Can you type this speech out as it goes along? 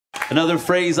Another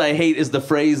phrase I hate is the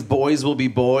phrase, boys will be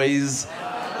boys.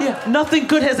 Yeah, nothing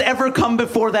good has ever come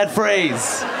before that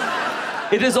phrase.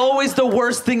 It is always the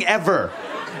worst thing ever.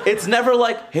 It's never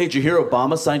like, hey, did you hear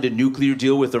Obama signed a nuclear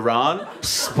deal with Iran?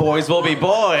 Psst, boys will be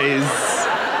boys.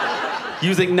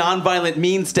 Using nonviolent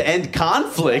means to end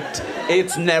conflict.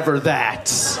 It's never that.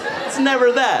 It's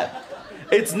never that.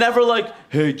 It's never like,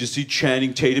 hey, did you see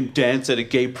Channing Tatum dance at a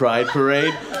gay pride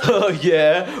parade? Oh,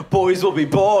 yeah, boys will be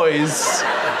boys.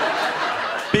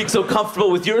 Being so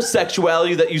comfortable with your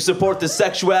sexuality that you support the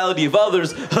sexuality of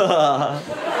others. It's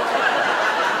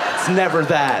never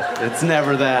that. It's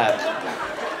never that.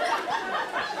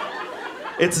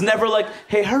 It's never like,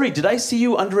 hey, Hari, did I see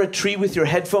you under a tree with your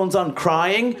headphones on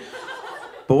crying?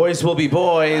 Boys will be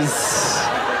boys.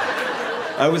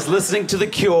 I was listening to The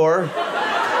Cure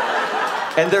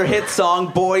and their hit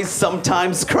song, Boys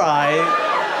Sometimes Cry.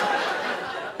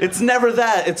 It's never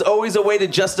that. It's always a way to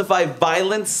justify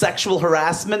violence, sexual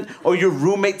harassment, or your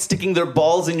roommate sticking their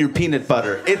balls in your peanut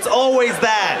butter. It's always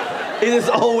that. It is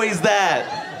always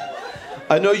that.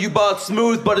 I know you bought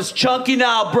Smooth, but it's chunky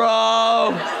now, bro.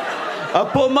 I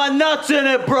put my nuts in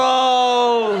it,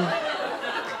 bro.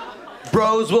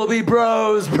 Bros will be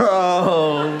bros,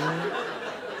 bro.